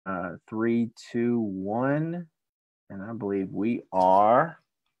3, 2, 1. And I believe we are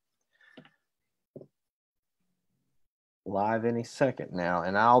live any second now.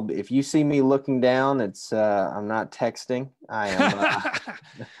 And if you see me looking down, it's I'm not texting. I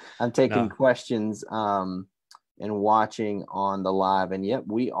am I'm taking questions and watching on the live. And yep,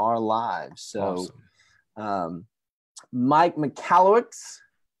 we are live. So awesome. Mike Michalowicz.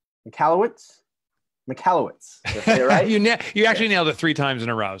 Did I say it right? you actually nailed it 3 times in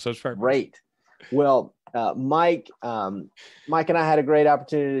a row. So it's perfect. Great. Well, Mike and I had a great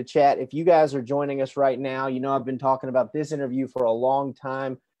opportunity to chat. If you guys are joining us right now, you know I've been talking about this interview for a long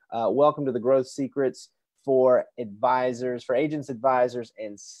time. Welcome to the Growth Secrets for advisors, for agents, advisors,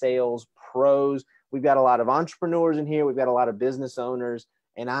 and sales pros. We've got a lot of entrepreneurs in here. We've got a lot of business owners.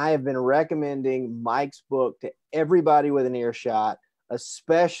 And I have been recommending Mike's book to everybody with an earshot,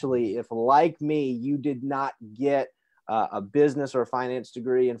 especially if, like me, you did not get a business or a finance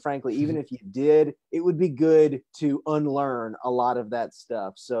degree. And frankly, even if you did, it would be good to unlearn a lot of that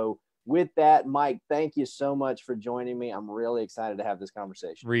stuff. So with that, Mike, thank you so much for joining me. I'm really excited to have this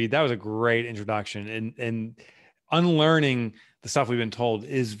conversation. Reed, that was a great introduction. And unlearning the stuff we've been told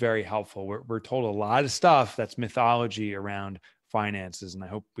is very helpful. We're told a lot of stuff that's mythology around finances, and I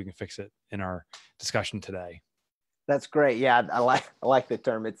hope we can fix it in our discussion today. That's great. Yeah, I like the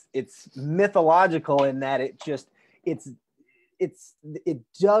term. It's mythological in that it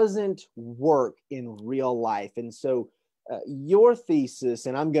doesn't work in real life. And so your thesis,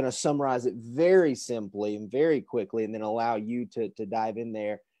 and I'm going to summarize it very simply and very quickly, and then allow you to dive in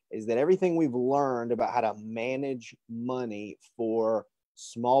there, is that everything we've learned about how to manage money for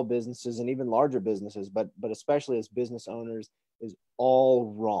small businesses and even larger businesses, but especially as business owners, is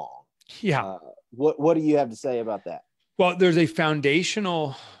all wrong. Yeah. What do you have to say about that? Well, there's a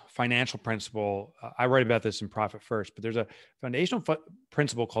foundational financial principle. I write about this in Profit First, but there's a foundational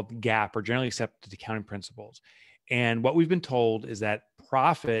principle called GAAP, or generally accepted accounting principles. And what we've been told is that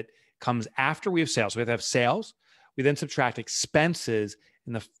profit comes after we have sales. So we have to have sales. We then subtract expenses,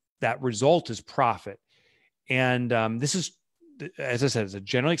 and that result is profit. And this is, as I said, it's a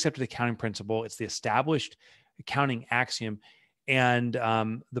generally accepted accounting principle. It's the established accounting axiom. And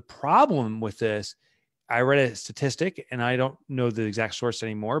the problem with this, I read a statistic, and I don't know the exact source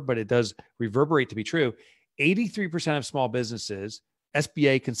anymore, but it does reverberate to be true. 83% of small businesses,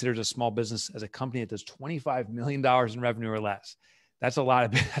 SBA considers a small business as a company that does $25 million in revenue or less. That's a lot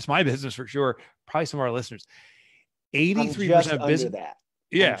of, that's my business for sure. Probably some of our listeners. 83% of business. That.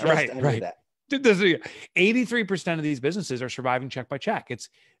 Yeah, right. That. 83% of these businesses are surviving check by check.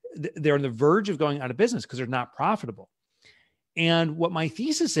 They're on the verge of going out of business because they're not profitable. And what my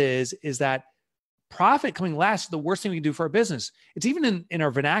thesis is that profit coming last is the worst thing we can do for our business. It's even in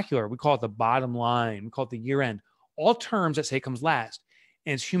our vernacular. We call it the bottom line. We call it the year end. All terms that say it comes last.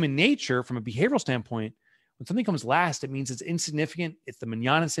 And it's human nature from a behavioral standpoint. When something comes last, it means it's insignificant. It's the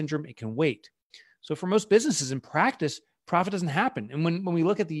manana syndrome. It can wait. So for most businesses in practice, profit doesn't happen. And when we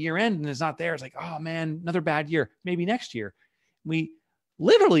look at the year end and it's not there, it's like, oh man, another bad year, maybe next year. We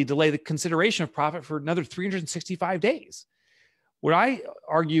literally delay the consideration of profit for another 365 days. What I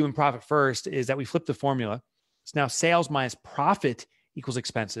argue in Profit First is that we flip the formula. It's now sales minus profit equals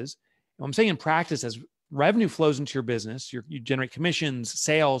expenses. And what I'm saying in practice, as revenue flows into your business, you generate commissions,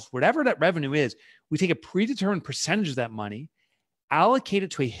 sales, whatever that revenue is, we take a predetermined percentage of that money, allocate it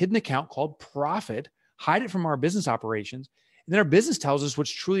to a hidden account called profit, hide it from our business operations, and then our business tells us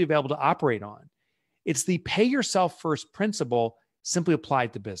what's truly available to operate on. It's the pay yourself first principle simply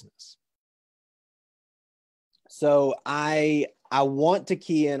applied to business. So I want to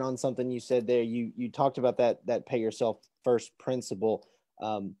key in on something you said there. You talked about that pay yourself first principle.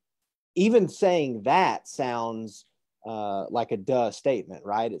 Even saying that sounds like a duh statement,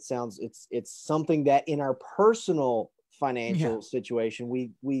 right? It sounds it's something that in our personal financial situation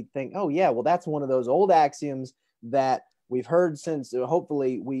we think, oh yeah, well that's one of those old axioms that we've heard since.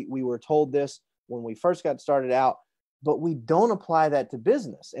 Hopefully we were told this when we first got started out, but we don't apply that to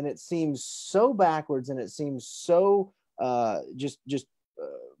business, and it seems so backwards, and it seems so just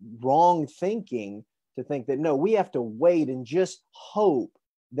wrong thinking to think that no, we have to wait and just hope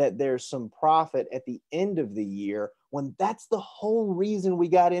that there's some profit at the end of the year, when that's the whole reason we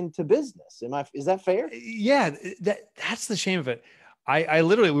got into business. Is that fair? Yeah, that's the shame of it. I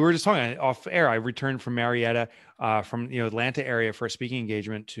literally, we were just talking off air. I returned from Marietta, from Atlanta area for a speaking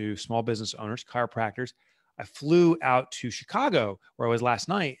engagement to small business owners, chiropractors. I flew out to Chicago, where I was last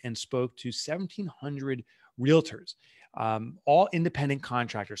night, and spoke to 1,700 realtors, all independent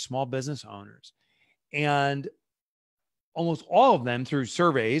contractors, small business owners. And almost all of them, through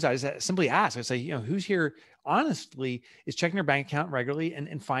surveys, I just simply asked, I say, who's here honestly is checking their bank account regularly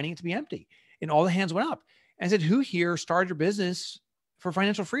and finding it to be empty. And all the hands went up. And I said, who here started your business for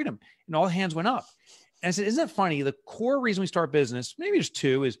financial freedom? And all the hands went up. And I said, isn't that funny? The core reason we start business, maybe there's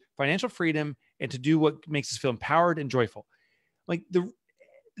two, is financial freedom and to do what makes us feel empowered and joyful. Like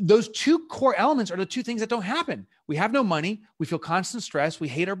those two core elements are the two things that don't happen. We have no money. We feel constant stress. We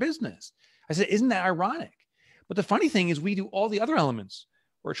hate our business. I said, isn't that ironic? But the funny thing is we do all the other elements.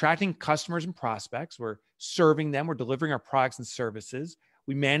 We're attracting customers and prospects. We're serving them. We're delivering our products and services.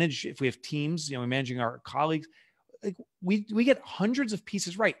 We manage, if we have teams, we're managing our colleagues. Like we get hundreds of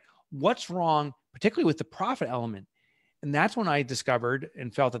pieces right. What's wrong, particularly with the profit element? And that's when I discovered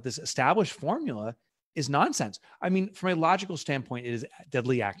and felt that this established formula is nonsense. I mean, from a logical standpoint, it is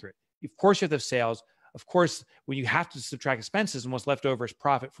deadly accurate. Of course, you have to have sales. Of course, when you have to subtract expenses and what's left over is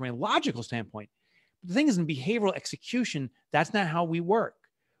profit from a logical standpoint. But the thing is, in behavioral execution, that's not how we work.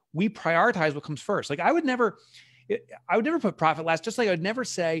 We prioritize what comes first. Like I would never put profit last, just like I would never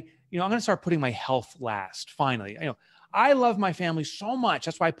say, I'm going to start putting my health last. Finally, I love my family so much.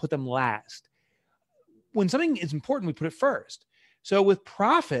 That's why I put them last. When something is important, we put it first. So with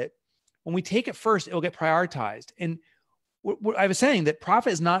profit, when we take it first, it will get prioritized. And what I was saying that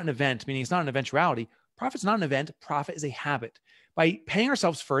profit is not an event, meaning it's not an eventuality. Profit's not an event. Profit is a habit. By paying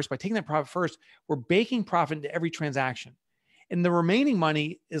ourselves first, by taking that profit first, we're baking profit into every transaction. And the remaining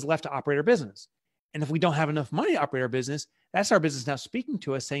money is left to operate our business. And if we don't have enough money to operate our business, that's our business now speaking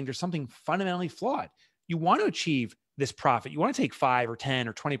to us saying there's something fundamentally flawed. You want to achieve this profit. You want to take 5 or 10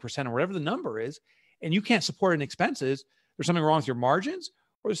 or 20% or whatever the number is, and you can't support it in expenses. There's something wrong with your margins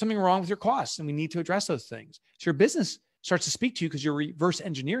or there's something wrong with your costs. And we need to address those things. So your business starts to speak to you because you're reverse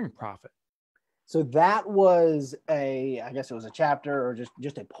engineering profit. So that was I guess it was a chapter or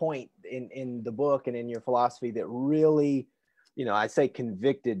just a point in the book and in your philosophy that really, I say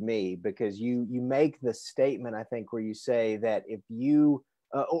convicted me, because you make the statement, I think, where you say that if you,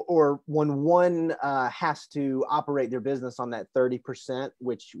 or when one has to operate their business on that 30%,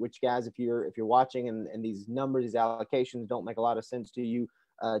 which guys, if you're watching and these numbers, these allocations don't make a lot of sense to you,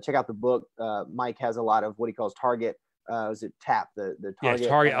 check out the book. Mike has a lot of what he calls target. Is it TAP, the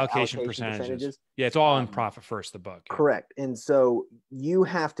target allocation percentages? Yeah, it's all in Profit First, the book. Yeah. Correct. And so you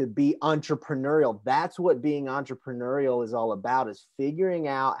have to be entrepreneurial. That's what being entrepreneurial is all about, is figuring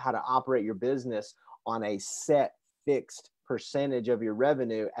out how to operate your business on a set fixed percentage of your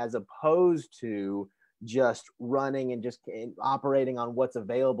revenue, as opposed to just running and just operating on what's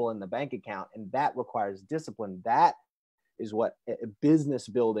available in the bank account. And that requires discipline. That is what business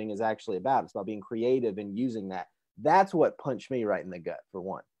building is actually about. It's about being creative and using that. That's what punched me right in the gut, for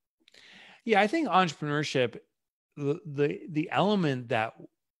one. Yeah, I think entrepreneurship, the element that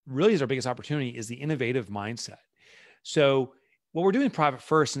really is our biggest opportunity is the innovative mindset. So what we're doing in Profit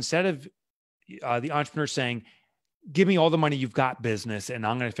First, instead of the entrepreneur saying, give me all the money you've got, business, and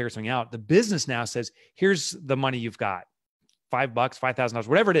I'm going to figure something out, the business now says, here's the money you've got, $5, $5,000,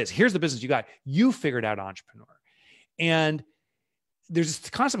 whatever it is. Here's the business you got. You figured out, entrepreneur. And there's this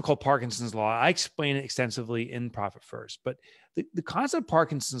concept called Parkinson's law. I explain it extensively in Profit First, but the concept of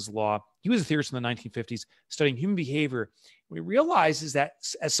Parkinson's law, he was a theorist in the 1950s studying human behavior. What he realized is that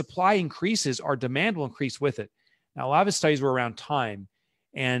as supply increases, our demand will increase with it. Now, a lot of his studies were around time.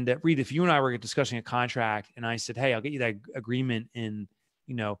 And Reed, if you and I were discussing a contract and I said, hey, I'll get you that agreement in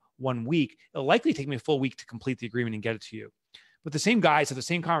 1 week, it'll likely take me a full week to complete the agreement and get it to you. But the same guys have the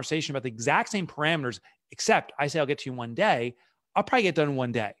same conversation about the exact same parameters, except I say I'll get to you in 1 day. I'll probably get done in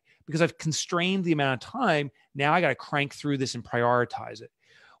 1 day because I've constrained the amount of time. Now I got to crank through this and prioritize it.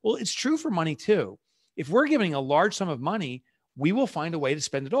 Well, it's true for money too. If we're giving a large sum of money, we will find a way to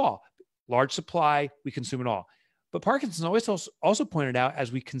spend it all. Large supply, we consume it all. But Parkinson always also pointed out,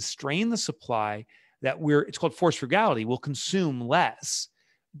 as we constrain the supply, that it's called forced frugality, we'll consume less.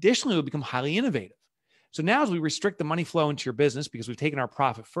 Additionally, we'll become highly innovative. So now as we restrict the money flow into your business because we've taken our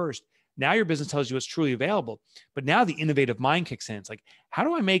profit first, now your business tells you what's truly available. But now the innovative mind kicks in. It's like, how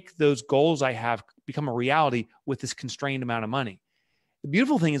do I make those goals I have become a reality with this constrained amount of money? The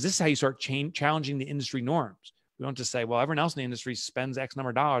beautiful thing is this is how you start challenging the industry norms. We don't just say, well, everyone else in the industry spends X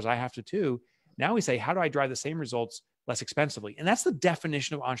number of dollars, I have to too. Now we say, how do I drive the same results less expensively? And that's the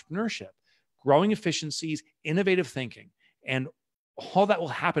definition of entrepreneurship: growing efficiencies, innovative thinking. And all that will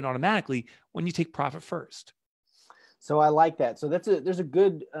happen automatically when you take profit first. So I like that. So there's a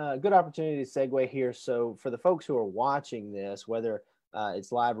good opportunity to segue here. So for the folks who are watching this, whether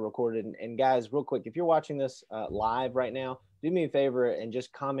it's live or recorded, and guys, real quick, if you're watching this live right now, do me a favor and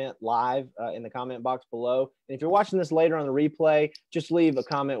just comment live in the comment box below. And if you're watching this later on the replay, just leave a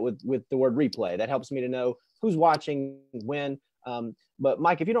comment with the word replay. That helps me to know who's watching when. But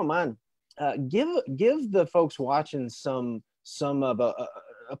Mike, if you don't mind, Give the folks watching some of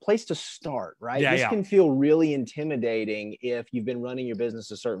a place to start, right? Yeah, This yeah. can feel really intimidating if you've been running your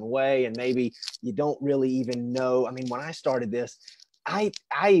business a certain way and maybe you don't really even know. I mean, when I started this, I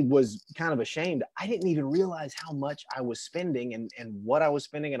was kind of ashamed. I didn't even realize how much I was spending and what I was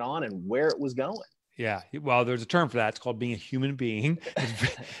spending it on and where it was going. Yeah. Well, there's a term for that. It's called being a human being.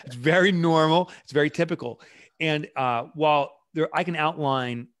 It's very normal. It's very typical. And while I can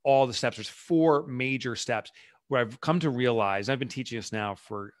outline all the steps, there's 4 major steps where I've come to realize, I've been teaching this now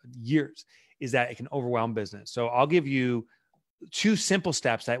for years, is that it can overwhelm business. So I'll give you 2 simple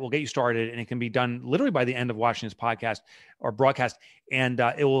steps that will get you started, and it can be done literally by the end of watching this podcast or broadcast, and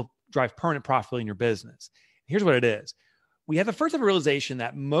it will drive permanent profitability in your business. Here's what it is. We have the first ever realization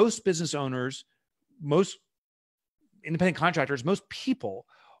that most business owners, most independent contractors, most people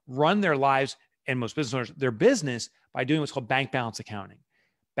run their lives, and most business owners, their business, by doing what's called bank balance accounting.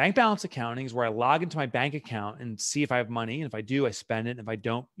 Bank balance accounting is where I log into my bank account and see if I have money. And if I do, I spend it. And if I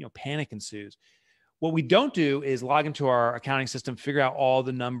don't, panic ensues. What we don't do is log into our accounting system, figure out all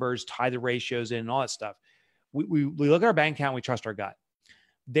the numbers, tie the ratios in, and all that stuff. We look at our bank account, and we trust our gut.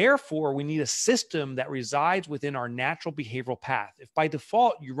 Therefore, we need a system that resides within our natural behavioral path. If by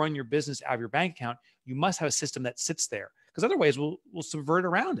default you run your business out of your bank account, you must have a system that sits there, because otherwise we'll subvert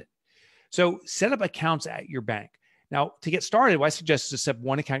around it. So set up accounts at your bank. Now, to get started, what I suggest is to set up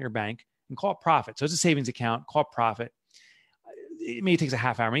one account at your bank and call it Profit. So it's a savings account, call it Profit. It maybe takes a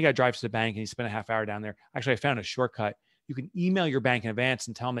half hour. You got to drive to the bank and you spend a half hour down there. Actually, I found a shortcut. You can email your bank in advance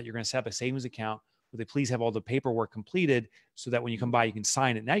and tell them that you're going to set up a savings account where they please have all the paperwork completed so that when you come by, you can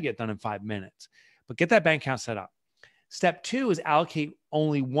sign it. Now you get it done in 5 minutes. But get that bank account set up. Step 2 is allocate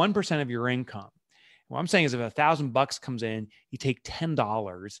only 1% of your income. What I'm saying is if $1,000 comes in, you take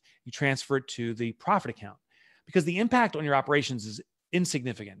 $10, you transfer it to the profit account, because the impact on your operations is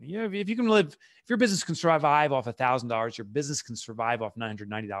insignificant. If your business can survive off $1,000, your business can survive off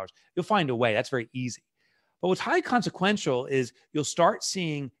 $990. You'll find a way. That's very easy. But what's highly consequential is you'll start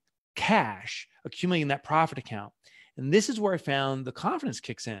seeing cash accumulating in that profit account. And this is where I found the confidence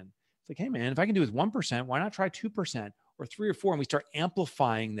kicks in. It's like, hey man, if I can do with 1%, why not try 2% or 3 or 4? And we start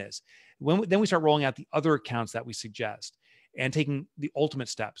amplifying this. Then we start rolling out the other accounts that we suggest and taking the ultimate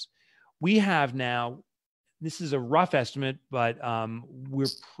steps. We have now, this is a rough estimate, but we're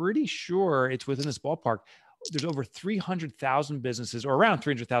pretty sure it's within this ballpark. There's over 300,000 businesses, or around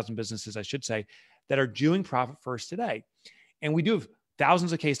 300,000 businesses, I should say, that are doing profit first today. And we do have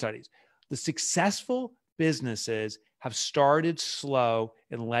thousands of case studies. The successful businesses have started slow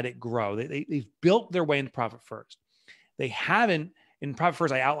and let it grow. They've built their way into profit first. They haven't, in profit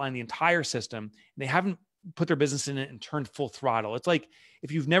first, I outlined the entire system. They haven't put their business in it and turned full throttle. It's like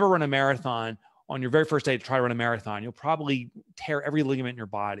if you've never run a marathon, on your very first day to try to run a marathon, you'll probably tear every ligament in your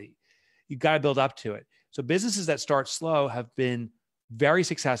body. You've got to build up to it. So businesses that start slow have been very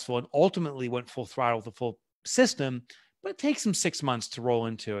successful and ultimately went full throttle with the full system, but it takes them 6 months to roll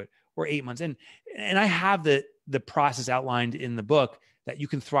into it, or 8 months. And I have the process outlined in the book that you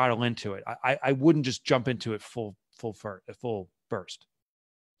can throttle into it. I wouldn't just jump into it full burst.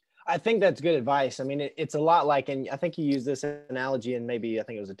 I think that's good advice. I mean, it's a lot like, and I think you use this analogy in maybe, I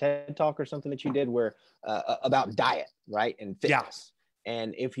think it was a TED talk or something that you did where about diet, right? And fitness. Yeah.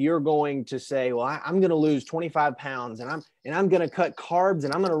 And if you're going to say, well, I'm going to lose 25 pounds and I'm going to cut carbs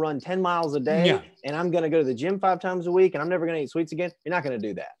and I'm going to run 10 miles a day, yeah, and I'm going to go to the gym 5 times a week and I'm never going to eat sweets again, you're not going to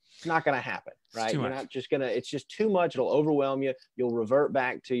do that. It's not going to happen, right? You're not just going to, it's just too much. It'll overwhelm you. You'll revert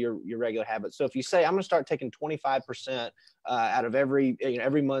back to your regular habits. So if you say, I'm going to start taking 25% out of every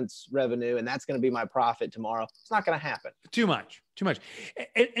month's revenue, and that's going to be my profit tomorrow, it's not going to happen. Too much.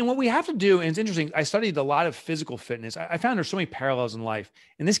 And what we have to do, and it's interesting, I studied a lot of physical fitness. I found there's so many parallels in life.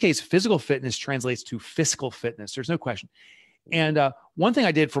 In this case, physical fitness translates to fiscal fitness. There's no question. And one thing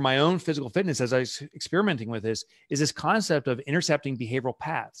I did for my own physical fitness as I was experimenting with this is this concept of intercepting behavioral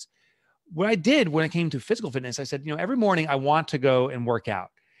paths. What I did when it came to physical fitness, I said, every morning I want to go and work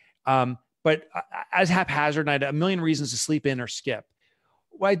out. But as haphazard, and I had a million reasons to sleep in or skip.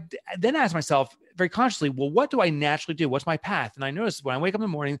 Well, I then asked myself very consciously, well, what do I naturally do? What's my path? And I noticed when I wake up in the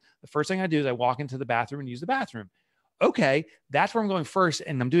morning, the first thing I do is I walk into the bathroom and use the bathroom. Okay, that's where I'm going first,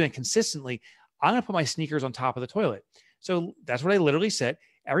 and I'm doing it consistently. I'm going to put my sneakers on top of the toilet. So that's what I literally said.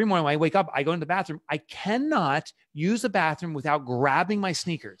 Every morning when I wake up, I go into the bathroom. I cannot use the bathroom without grabbing my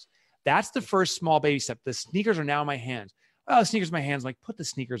sneakers. That's the first small baby step. The sneakers are now in my hands. Oh, the sneakers in my hands. I'm like, put the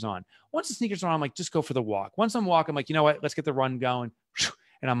sneakers on. Once the sneakers are on, I'm like, just go for the walk. Once I'm walking, I'm like, you know what? Let's get the run going.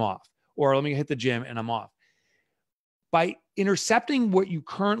 And I'm off. Or let me hit the gym and I'm off. By intercepting what you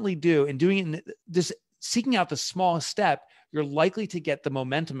currently do and doing it, just seeking out the smallest step, you're likely to get the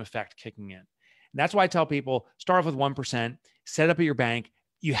momentum effect kicking in. And that's why I tell people, start off with 1%, set up at your bank.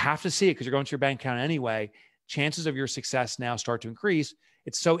 You have to see it because you're going to your bank account anyway. Chances of your success now start to increase.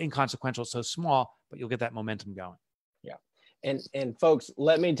 It's so inconsequential, so small, but you'll get that momentum going. Yeah. And folks,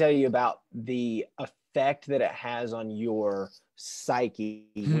 let me tell you about the effect that it has on your psyche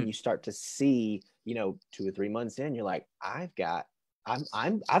when you start to see, 2 or 3 months in, you're like, I've got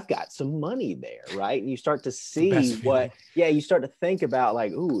some money there, right? And you start to see you start to think about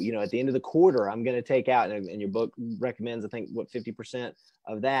like, at the end of the quarter, I'm going to take out, and your book recommends, I think, 50%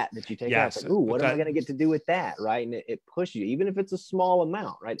 of that you take out. It's like, what am I going to get to do with that, right? And it pushes you, even if it's a small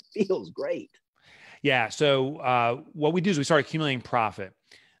amount, right? It feels great. Yeah. So what we do is we start accumulating profit.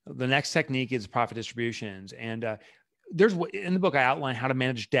 The next technique is profit distributions. And in the book, I outline how to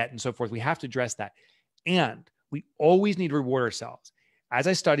manage debt and so forth. We have to address that. And we always need to reward ourselves. As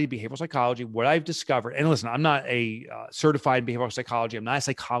I studied behavioral psychology, what I've discovered, and listen, I'm not a certified behavioral psychology. I'm not a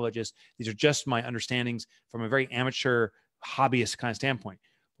psychologist. These are just my understandings from a very amateur hobbyist kind of standpoint.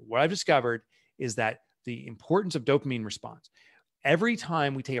 But what I've discovered is that the importance of dopamine response. Every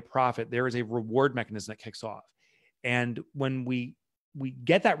time we take a profit, there is a reward mechanism that kicks off. And when we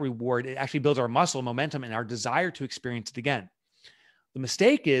get that reward, it actually builds our muscle momentum and our desire to experience it again. The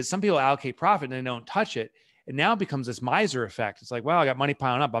mistake is some people allocate profit and they don't touch it. And now it becomes this miser effect. It's like, well, I got money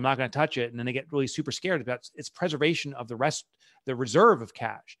piling up, I'm not going to touch it. And then they get really super scared about its preservation of the reserve of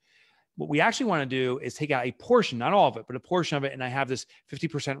cash. What we actually want to do is take out a portion, not all of it, but a portion of it. And I have this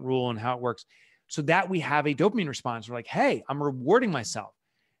 50% rule and how it works so that we have a dopamine response. We're like, hey, I'm rewarding myself.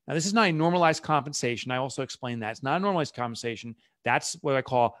 Now, this is not a normalized compensation. I also explain that it's not a normalized compensation. That's what I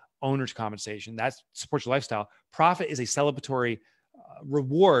call owner's compensation. That supports your lifestyle. Profit is a celebratory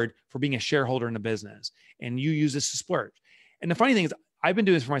reward for being a shareholder in a business. And you use this to splurge. And the funny thing is, I've been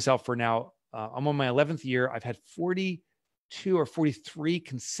doing this for myself for now. I'm on my 11th year. I've had 42 or 43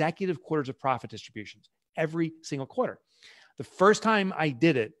 consecutive quarters of profit distributions every single quarter. The first time I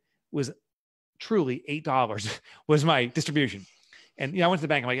did it was truly $8 was my distribution. And, I went to the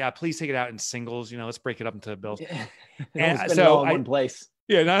bank. I'm like, please take it out in singles. Let's break it up into bills. Yeah. And so all in one place.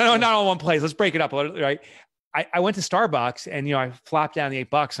 Yeah, no, not all in one place. Let's break it up, right? I went to Starbucks and, I flopped down the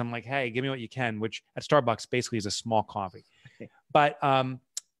 $8. I'm like, hey, give me what you can, which at Starbucks basically is a small coffee. But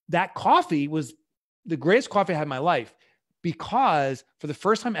that coffee was the greatest coffee I had in my life because for the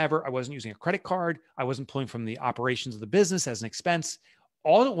first time ever, I wasn't using a credit card. I wasn't pulling from the operations of the business as an expense.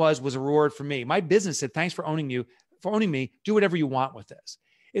 All it was a reward for me. My business said, thanks for owning me. Do whatever you want with this.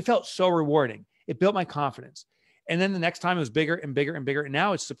 It felt so rewarding. It built my confidence. And then the next time it was bigger and bigger and bigger. And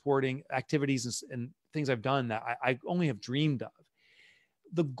now it's supporting activities and things I've done that I only have dreamed of.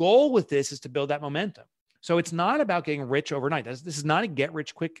 The goal with this is to build that momentum. So it's not about getting rich overnight. This is not a get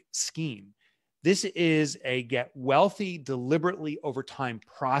rich quick scheme. This is a get wealthy deliberately over time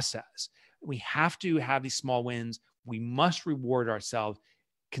process. We have to have these small wins. We must reward ourselves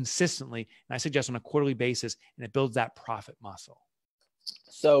consistently. And I suggest on a quarterly basis, and it builds that profit muscle.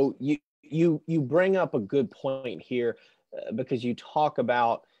 So you bring up a good point here because you talk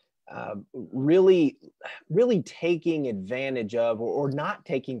about really taking advantage of or not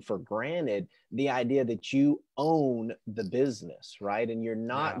taking for granted the idea that you own the business, right? And you're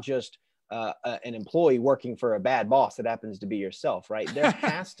not just an employee working for a bad boss that happens to be yourself, right? There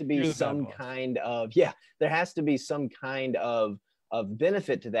has to be some kind of, there has to be some kind of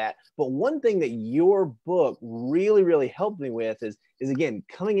benefit to that. But one thing that your book really, really helped me with is again,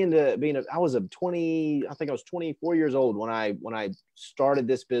 coming into being I was 24 years old when I started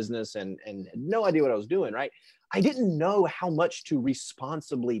this business and had no idea what I was doing, right? I didn't know how much to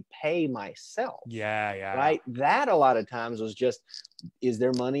responsibly pay myself. Yeah. Right. That a lot of times was just, is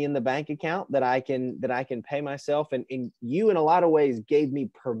there money in the bank account that I can pay myself? And you, in a lot of ways, gave me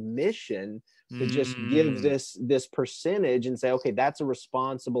permission to just give this percentage and say, okay, that's a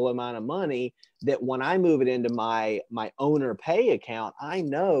responsible amount of money that when I move it into my owner pay account, I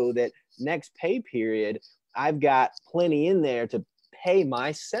know that next pay period, I've got plenty in there to pay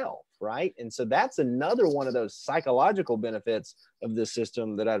myself. Right. And so that's another one of those psychological benefits of this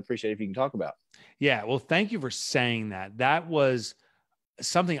system that I'd appreciate if you can talk about. Yeah. Well, thank you for saying that. That was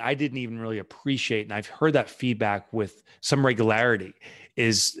something I didn't even really appreciate. And I've heard that feedback with some regularity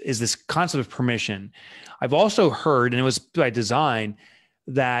is this concept of permission. I've also heard, and it was by design,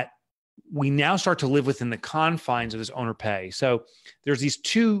 that we now start to live within the confines of this owner pay. So there's these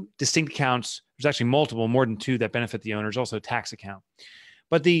two distinct accounts. There's actually multiple, more than two that benefit the owners, also a tax account.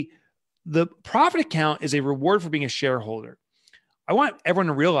 But the profit account is a reward for being a shareholder. I want everyone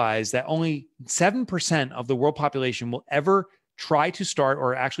to realize that only 7% of the world population will ever try to start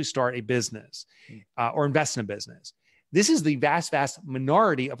or actually start a business or invest in a business. This is the vast, vast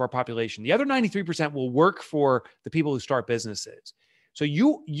minority of our population. The other 93% will work for the people who start businesses. So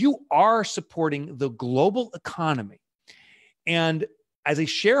you are supporting the global economy. And as a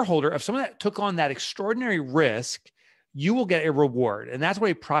shareholder of someone that took on that extraordinary risk, you will get a reward. And that's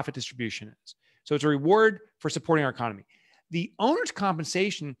what a profit distribution is. So it's a reward for supporting our economy. The owner's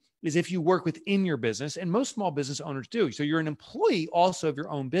compensation is if you work within your business, and most small business owners do. So you're an employee also of your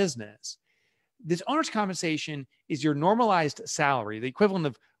own business. This owner's compensation is your normalized salary, the equivalent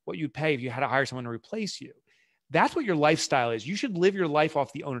of what you'd pay if you had to hire someone to replace you. That's what your lifestyle is. You should live your life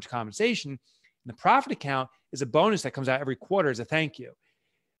off the owner's compensation. And the profit account is a bonus that comes out every quarter as a thank you.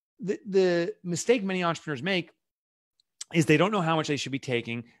 The mistake many entrepreneurs make is they don't know how much they should be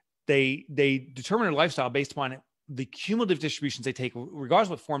taking. They determine their lifestyle based upon the cumulative distributions they take, regardless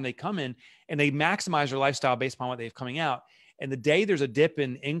of what form they come in, and they maximize their lifestyle based upon what they have coming out. And the day there's a dip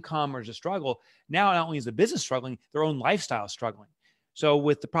in income or there's a struggle, now not only is the business struggling, their own lifestyle is struggling. So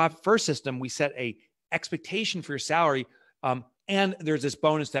with the Profit First system, we set a expectation for your salary, and there's this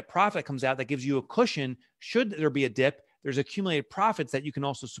bonus, that profit comes out that gives you a cushion. Should there be a dip, there's accumulated profits that you can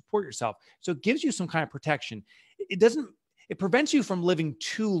also support yourself. So it gives you some kind of protection. It prevents you from living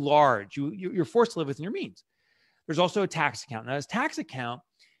too large. You're forced to live within your means. There's also a tax account. Now, this tax account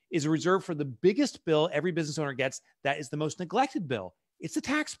is a reserve for the biggest bill every business owner gets. That is the most neglected bill. It's the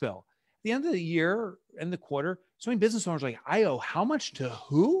tax bill. At the end of the year and the quarter, so many business owners are like, I owe how much to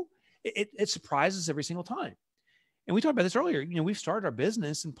who? It surprises every single time. And we talked about this earlier. We've started our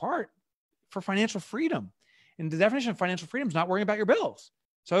business in part for financial freedom. And the definition of financial freedom is not worrying about your bills.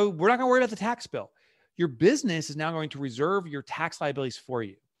 So we're not going to worry about the tax bill. Your business is now going to reserve your tax liabilities for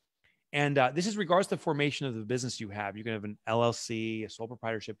you. And this is regardless of the formation of the business you have. You can have an LLC, a sole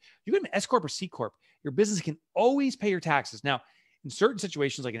proprietorship. You can have an S Corp or C Corp. Your business can always pay your taxes. Now, in certain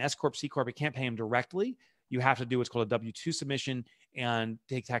situations like an S Corp, C Corp, it can't pay them directly. You have to do what's called a W-2 submission and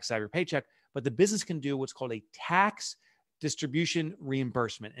take taxes out of your paycheck. But the business can do what's called a tax distribution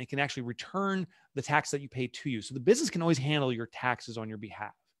reimbursement, and it can actually return the tax that you pay to you. So the business can always handle your taxes on your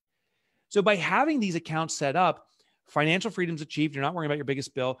behalf. So by having these accounts set up, financial freedom is achieved. You're not worrying about your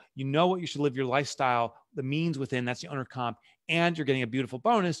biggest bill. You know what you should live your lifestyle, the means within, that's the owner comp, and you're getting a beautiful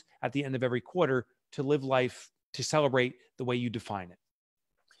bonus at the end of every quarter to live life, to celebrate the way you define it.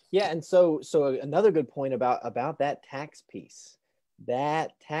 Yeah, and so another good point about that tax piece,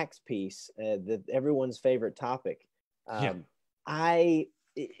 that everyone's favorite topic. I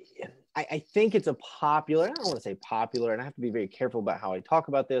think it's a popular, I don't want to say popular, and I have to be very careful about how I talk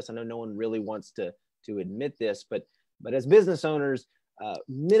about this. I know no one really wants to admit this, but as business owners,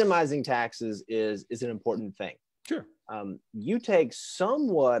 minimizing taxes is an important thing. Sure. You take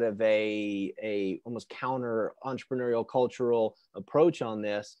somewhat of a almost counter entrepreneurial cultural approach on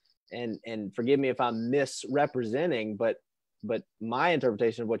this, and forgive me if I'm misrepresenting, but my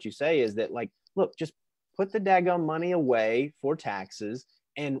interpretation of what you say is that, like, look, just put the daggone money away for taxes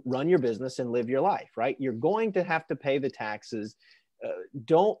and run your business and live your life, right? You're going to have to pay the taxes.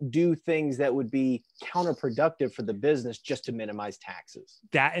 Don't do things that would be counterproductive for the business just to minimize taxes.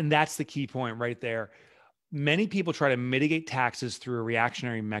 That's the key point right there. Many people try to mitigate taxes through a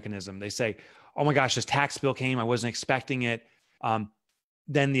reactionary mechanism. They say, oh my gosh, this tax bill came, I wasn't expecting it.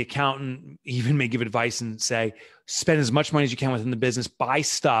 Then the accountant even may give advice and say, spend as much money as you can within the business, buy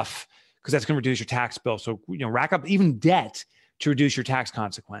stuff, because that's going to reduce your tax bill. So, rack up even debt to reduce your tax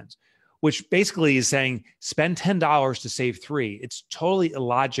consequence, which basically is saying spend $10 to save $3. It's totally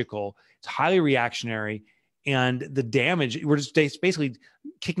illogical. It's highly reactionary. And the damage, we're just basically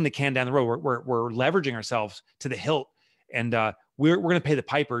kicking the can down the road. We're leveraging ourselves to the hilt, and we're going to pay the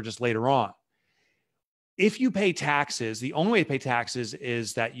piper just later on. If you pay taxes, the only way to pay taxes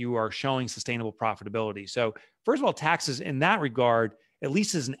is that you are showing sustainable profitability. So first of all, taxes in that regard, at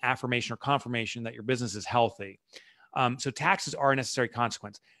least is an affirmation or confirmation that your business is healthy. So taxes are a necessary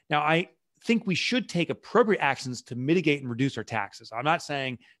consequence. Now, I think we should take appropriate actions to mitigate and reduce our taxes. I'm not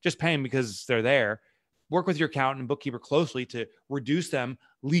saying just pay them because they're there. Work with your accountant and bookkeeper closely to reduce them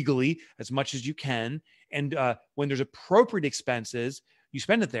legally as much as you can. And when there's appropriate expenses, you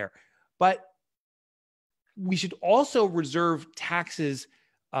spend it there. But we should also reserve taxes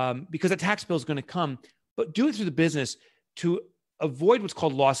because a tax bill is going to come, but do it through the business to avoid what's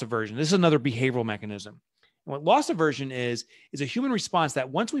called loss aversion. This is another behavioral mechanism. And what loss aversion is a human response that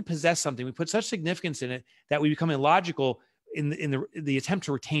once we possess something, we put such significance in it that we become illogical in the attempt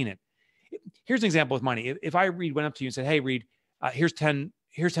to retain it. Here's an example with money. If I, Reed, went up to you and said, hey, Reed, here's $10.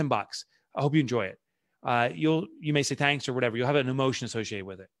 I hope you enjoy it. You may say thanks or whatever. You'll have an emotion associated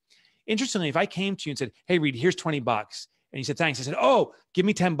with it. Interestingly, if I came to you and said, hey, Reed, here's $20, and you said, thanks. I said, oh, give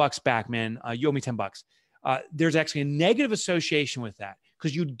me $10 back, man. You owe me $10. there's actually a negative association with that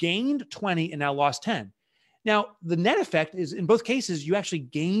because you'd gained 20 and now lost 10. Now, the net effect is in both cases, you actually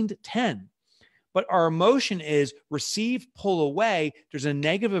gained 10. But our emotion is receive, pull away. There's a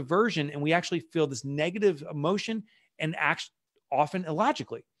negative aversion, and we actually feel this negative emotion and act often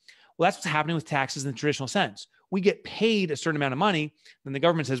illogically. Well, that's what's happening with taxes in the traditional sense. We get paid a certain amount of money, then the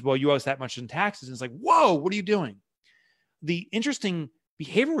government says, well, you owe us that much in taxes. And it's like, whoa, what are you doing? The interesting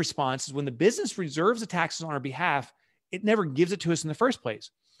behavioral response is when the business reserves the taxes on our behalf, it never gives it to us in the first place.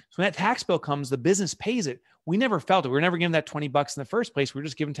 So when that tax bill comes, the business pays it. We never felt it. We were never given that $20 in the first place. We were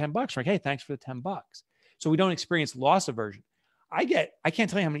just given $10. We're like, hey, thanks for the $10. So we don't experience loss aversion. I can't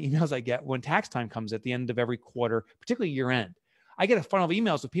tell you how many emails I get when tax time comes at the end of every quarter, particularly year end. I get a funnel of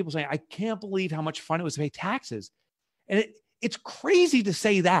emails with people saying, I can't believe how much fun it was to pay taxes. And it's crazy to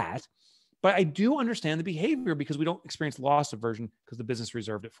say that, but I do understand the behavior because we don't experience loss aversion because the business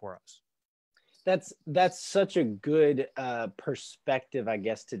reserved it for us. That's such a good perspective, I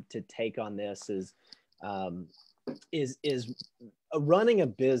guess, to take on this is running a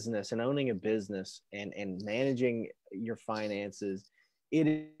business and owning a business and managing your finances.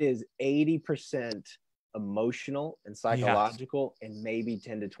 It is 80% emotional and psychological, yes, and maybe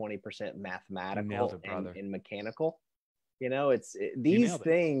 10 to 20% mathematical and mechanical. You know, these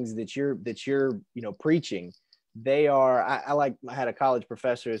things that you're preaching. They are, I had a college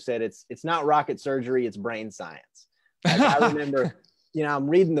professor who said it's not rocket surgery, it's brain science. Like I remember, I'm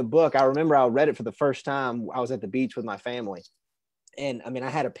reading the book. I remember I read it for the first time. I was at the beach with my family. And I mean, I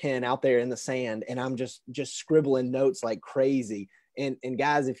had a pen out there in the sand and I'm just scribbling notes like crazy. And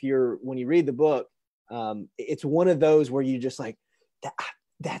guys, when you read the book, it's one of those where you just like,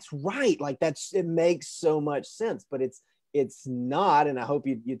 that's right. Like it makes so much sense, but it's not. And I hope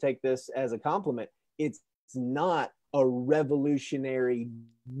you take this as a compliment. It's not a revolutionary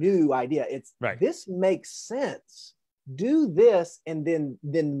new idea. It's right. This makes sense. Do this. And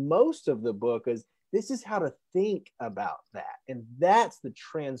then most of the book is, this is how to think about that. And that's the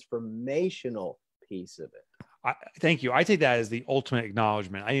transformational piece of it. Thank you. I take that as the ultimate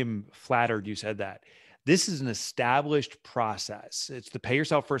acknowledgement. I am flattered you said that. This is an established process. It's the pay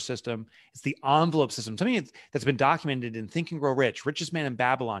yourself first system. It's the envelope system. Something that's been documented in Think and Grow Rich, Richest Man in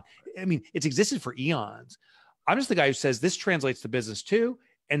Babylon. I mean, it's existed for eons. I'm just the guy who says this translates to business too,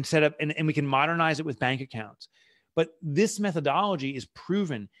 and set up, and we can modernize it with bank accounts. But this methodology is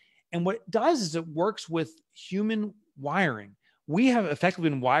proven. And what it does is it works with human wiring. We have effectively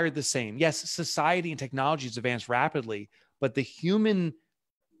been wired the same. Yes, society and technology has advanced rapidly, but the human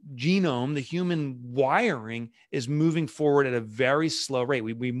genome, the human wiring is moving forward at a very slow rate.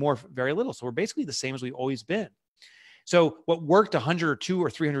 We morph very little. So we're basically the same as we've always been. So what worked 100 or 200 or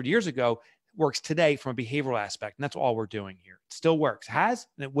 300 years ago works today from a behavioral aspect. And that's all we're doing here. It still works, has,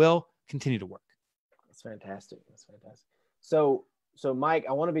 and it will continue to work. That's fantastic. That's fantastic. So Mike,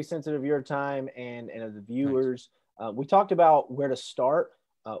 I want to be sensitive of your time and of the viewers. Nice. We talked about where to start.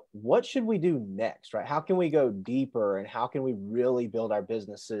 What should we do next, right? How can we go deeper and how can we really build our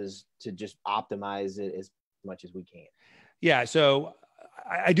businesses to just optimize it as much as we can? Yeah. So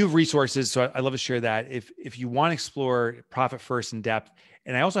I do have resources. So I love to share that. If you want to explore Profit First in depth,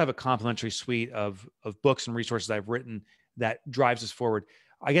 and I also have a complimentary suite of books and resources I've written that drives us forward.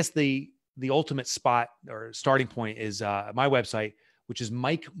 I guess the ultimate spot or starting point is my website, which is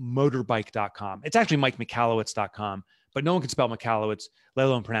MikeMotorbike.com. It's actually MikeMichalowicz.com, but no one can spell Michalowicz, let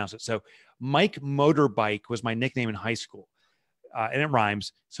alone pronounce it. So Mike Motorbike was my nickname in high school, and it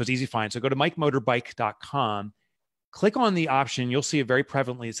rhymes, so it's easy to find. So go to MikeMotorbike.com, click on the option. You'll see it very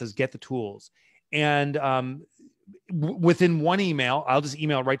prevalently. It says get the tools. And within one email, I'll just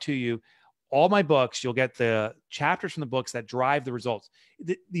email it right to you. All my books, you'll get the chapters from the books that drive the results.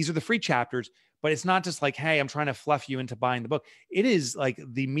 These are the free chapters, but it's not just like, hey, I'm trying to fluff you into buying the book. It is like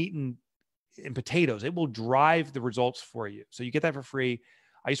the meat and potatoes. It will drive the results for you. So you get that for free.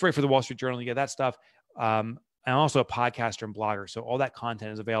 I used to write for the Wall Street Journal. You get that stuff. I'm also a podcaster and blogger. So all that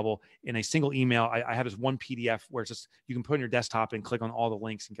content is available in a single email. I have this one PDF where it's just, you can put on your desktop and click on all the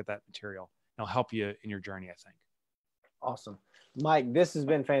links and get that material. It'll help you in your journey, I think. Awesome. Mike, this has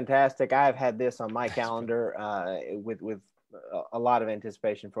been fantastic. I've had this on my calendar with a lot of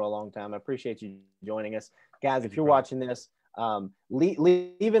anticipation for a long time. I appreciate you joining us. Guys, if you're watching this,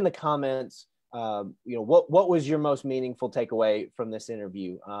 leave in the comments, what was your most meaningful takeaway from this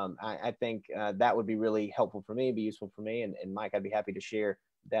interview? I think that would be really helpful for me, be useful for me. And Mike, I'd be happy to share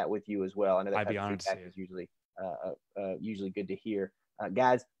that with you as well. I know that feedback is usually good to hear.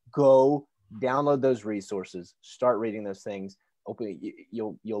 Guys, go download those resources, start reading those things.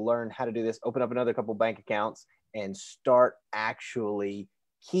 You'll learn how to do this. Open up another couple bank accounts and start actually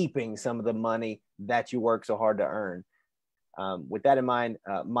keeping some of the money that you work so hard to earn. With that in mind,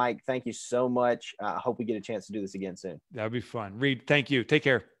 Mike, thank you so much. I hope we get a chance to do this again soon. That would be fun. Reed, thank you. Take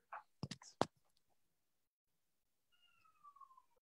care.